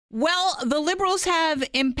Well, the Liberals have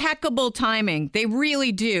impeccable timing. They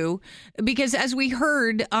really do. Because as we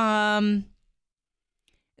heard,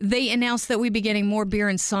 they announced that we'd be getting more beer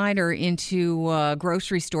and cider into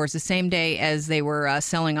grocery stores the same day as they were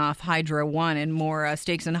selling off Hydro One and more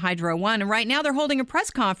stakes in Hydro One. And right now they're holding a press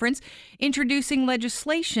conference introducing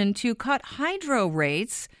legislation to cut hydro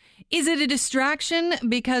rates. Is it a distraction?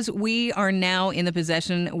 Because we are now in the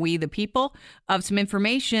possession, we the people, of some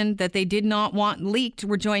information that they did not want leaked.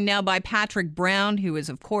 We're joined now by Patrick Brown, who is,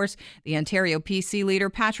 of course, the Ontario PC leader.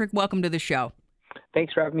 Patrick, welcome to the show.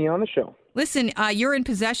 Thanks for having me on the show. Listen, you're in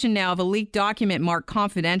possession now of a leaked document marked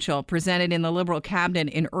confidential, presented in the Liberal cabinet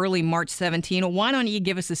in early March 17. Why don't you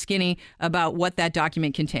give us a skinny about what that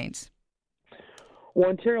document contains? Well,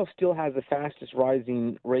 Ontario still has the fastest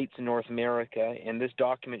rising rates in North America, and this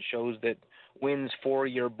document shows that WIN's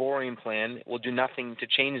 4-year borrowing plan will do nothing to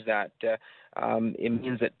change that. It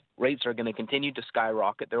means that rates are going to continue to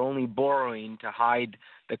skyrocket. They're only borrowing to hide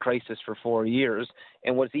the crisis for 4 years.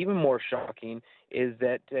 And what's even more shocking is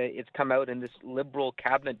that it's come out in this Liberal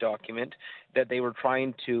cabinet document that they were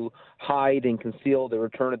trying to hide and conceal the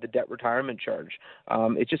return of the debt retirement charge.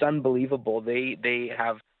 It's just unbelievable. They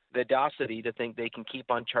have the audacity to think they can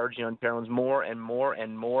keep on charging Ontarians more and more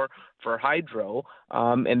and more for hydro,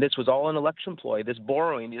 and this was all an election ploy. This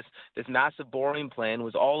borrowing, this massive borrowing plan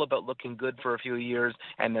was all about looking good for a few years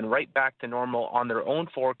and then right back to normal on their own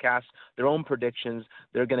forecasts, their own predictions.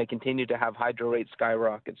 They're going to continue to have hydro rates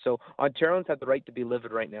skyrocket. So Ontarians have the right to be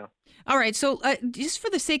livid right now. All right. So just for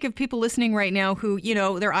the sake of people listening right now who,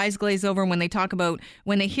 their eyes glaze over when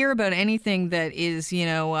they hear about anything that is,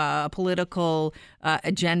 a political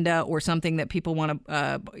agenda or something that people want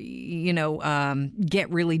to, get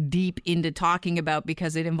really deep into talking about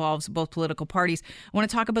because it involves both political parties. I want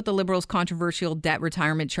to talk about the Liberals' controversial debt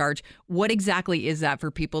retirement charge. What exactly is that for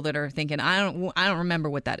people that are thinking, I don't remember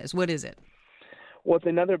what that is. What is it? Well, it's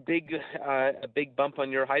another big bump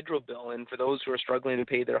on your hydro bill, and for those who are struggling to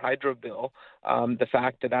pay their hydro bill, the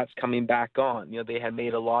fact that that's coming back on. They had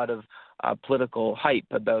made a lot of political hype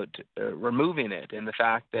about removing it, and the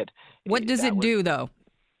fact that what does it do though?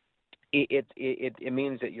 It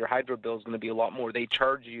means that your hydro bill is going to be a lot more. They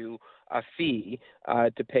charge you a fee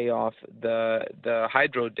to pay off the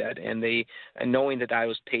hydro debt, and knowing that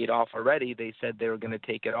was paid off already, they said they were going to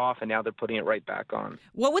take it off, and now they're putting it right back on.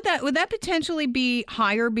 What would that potentially be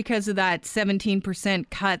higher because of that 17%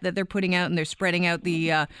 cut that they're putting out, and they're spreading out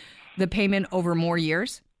the payment over more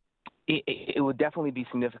years? It would definitely be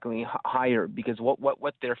significantly higher because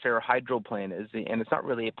what their fair hydro plan is, and it's not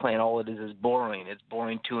really a plan. All it is borrowing. It's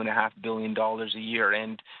borrowing $2.5 billion a year,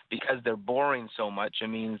 and because they're borrowing so much, it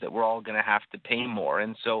means that we're all going to have to pay more.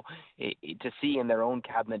 And so, to see in their own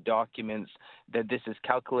cabinet documents that this is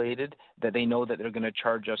calculated, that they know that they're going to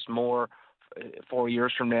charge us more 4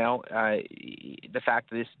 years from now, the fact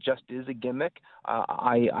that this just is a gimmick,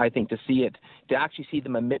 I think to actually see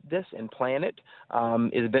them admit this and plan it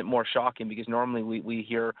is a bit more shocking because normally we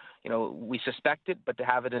hear, we suspect it, but to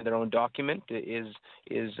have it in their own document is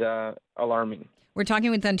alarming. We're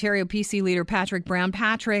talking with Ontario PC leader Patrick Brown.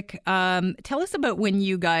 Patrick, tell us about when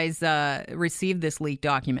you guys received this leaked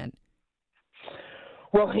document.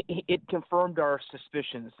 Well, it confirmed our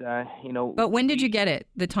suspicions. But when did you get it?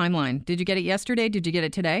 The timeline? Did you get it yesterday? Did you get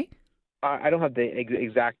it today? I don't have the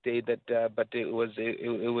exact date but it was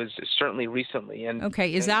certainly recently. And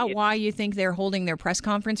okay, is that why you think they're holding their press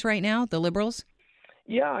conference right now, the Liberals?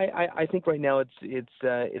 Yeah, I think right now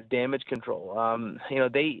it's damage control.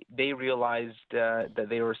 They realized that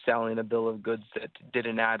they were selling a bill of goods that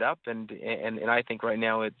didn't add up, and I think right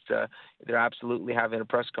now they're absolutely having a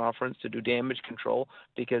press conference to do damage control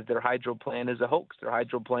because their hydro plan is a hoax. Their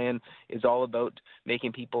hydro plan is all about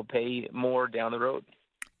making people pay more down the road.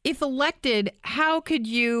 If elected, how could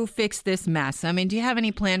you fix this mess? I mean, do you have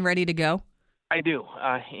any plan ready to go? I do,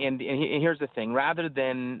 and here's the thing: rather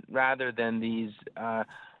than these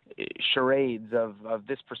charades of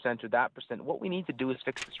this percent or that percent, what we need to do is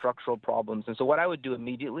fix the structural problems. And so, what I would do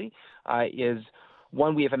immediately is,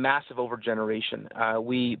 one, we have a massive overgeneration.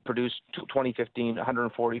 We produced 2015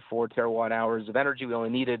 144 terawatt hours of energy. We only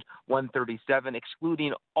needed 137,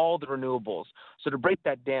 excluding all the renewables. So to break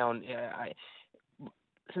that down.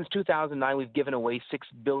 Since 2009, we've given away $6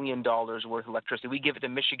 billion worth of electricity. We give it to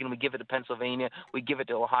Michigan. We give it to Pennsylvania. We give it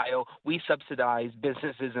to Ohio. We subsidize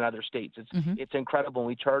businesses in other states. It's incredible.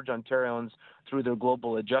 We charge Ontarians through their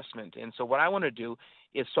global adjustment. And so what I want to do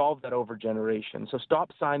is solve that over generation. So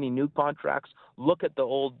stop signing new contracts. Look at the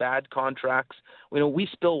old bad contracts. We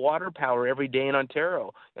spill water power every day in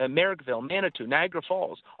Ontario, Merrickville, Manitou, Niagara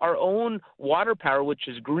Falls. Our own water power, which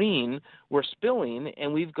is green, we're spilling,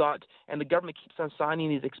 and the government keeps on signing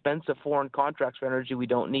these expensive foreign contracts for energy we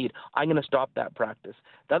don't need. I'm going to stop that practice.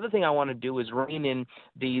 The other thing I want to do is rein in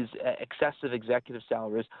these excessive executive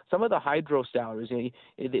salaries. Some of the hydro salaries,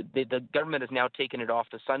 the government has now taken it off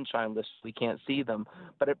the sunshine list. We can't see them,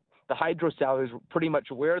 but the hydro salaries pretty much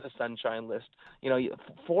wear the sunshine list.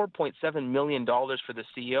 $4.7 million for the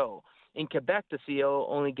CEO. In Quebec, the CEO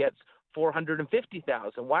only gets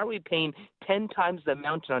 $450,000. Why are we paying 10 times the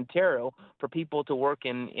amount in Ontario for people to work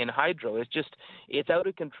in hydro? It's out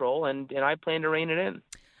of control, and I plan to rein it in.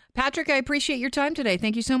 Patrick, I appreciate your time today.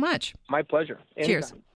 Thank you so much. My pleasure. Anytime. Cheers.